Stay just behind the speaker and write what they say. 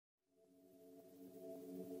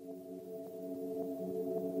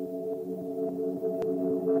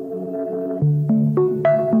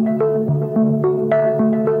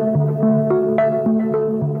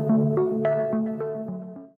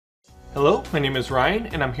my name is Ryan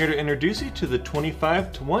and I'm here to introduce you to the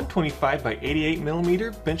 25 to 125 by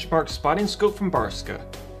 88mm benchmark spotting scope from Barska.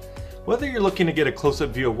 Whether you're looking to get a close-up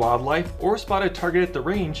view of wildlife or spot a target at the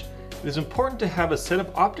range, it is important to have a set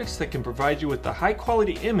of optics that can provide you with a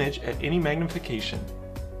high-quality image at any magnification.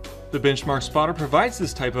 The benchmark spotter provides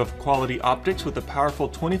this type of quality optics with a powerful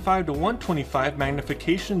 25 to 125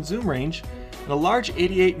 magnification zoom range and a large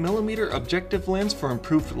 88mm objective lens for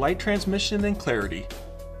improved light transmission and clarity.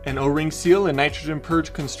 An O-ring seal and nitrogen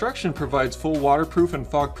purge construction provides full waterproof and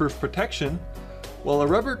fog-proof protection, while a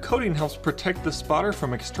rubber coating helps protect the spotter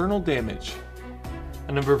from external damage.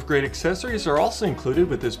 A number of great accessories are also included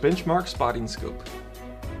with this benchmark spotting scope.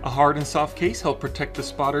 A hard and soft case help protect the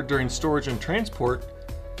spotter during storage and transport,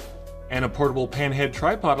 and a portable panhead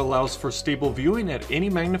tripod allows for stable viewing at any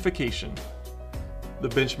magnification. The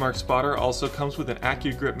benchmark spotter also comes with an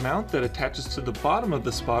AccuGrip mount that attaches to the bottom of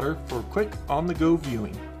the spotter for quick on-the-go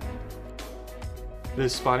viewing.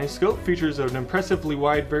 This spotting scope features an impressively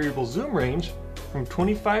wide variable zoom range from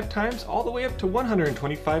 25 times all the way up to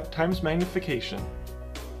 125 times magnification.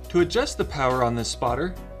 To adjust the power on this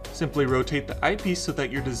spotter, simply rotate the eyepiece so that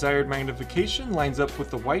your desired magnification lines up with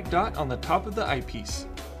the white dot on the top of the eyepiece.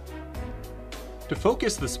 To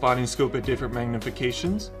focus the spotting scope at different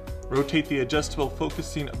magnifications, rotate the adjustable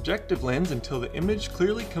focusing objective lens until the image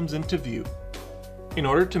clearly comes into view. In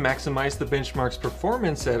order to maximize the benchmark's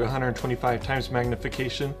performance at 125 times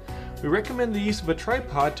magnification, we recommend the use of a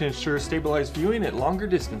tripod to ensure stabilized viewing at longer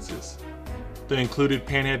distances. The included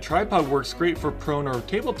panhead tripod works great for prone or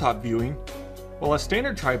tabletop viewing, while a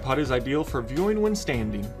standard tripod is ideal for viewing when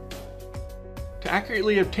standing. To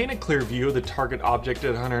accurately obtain a clear view of the target object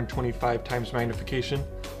at 125 times magnification,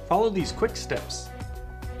 follow these quick steps.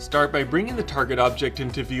 Start by bringing the target object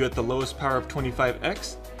into view at the lowest power of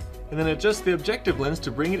 25x, and then adjust the objective lens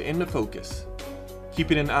to bring it into focus.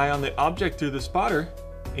 Keeping an eye on the object through the spotter,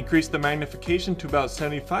 increase the magnification to about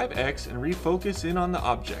 75x and refocus in on the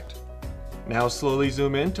object. Now slowly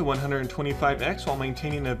zoom in to 125x while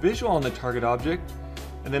maintaining a visual on the target object,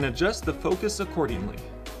 and then adjust the focus accordingly.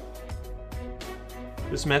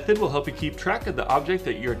 This method will help you keep track of the object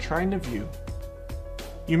that you are trying to view.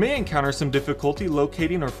 You may encounter some difficulty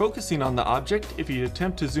locating or focusing on the object if you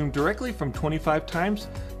attempt to zoom directly from 25 times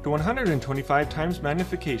to 125 times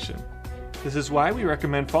magnification. This is why we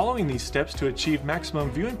recommend following these steps to achieve maximum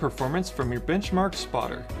viewing performance from your benchmark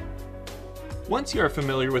spotter. Once you are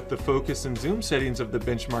familiar with the focus and zoom settings of the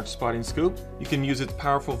benchmark spotting scope, you can use its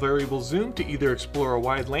powerful variable zoom to either explore a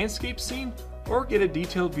wide landscape scene or get a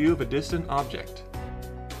detailed view of a distant object.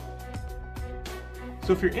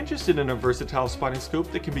 So if you're interested in a versatile spotting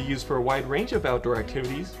scope that can be used for a wide range of outdoor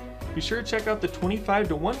activities, be sure to check out the 25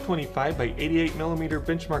 to 125 by 88mm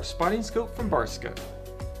benchmark spotting scope from Barska.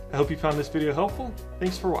 I hope you found this video helpful.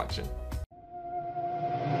 Thanks for watching.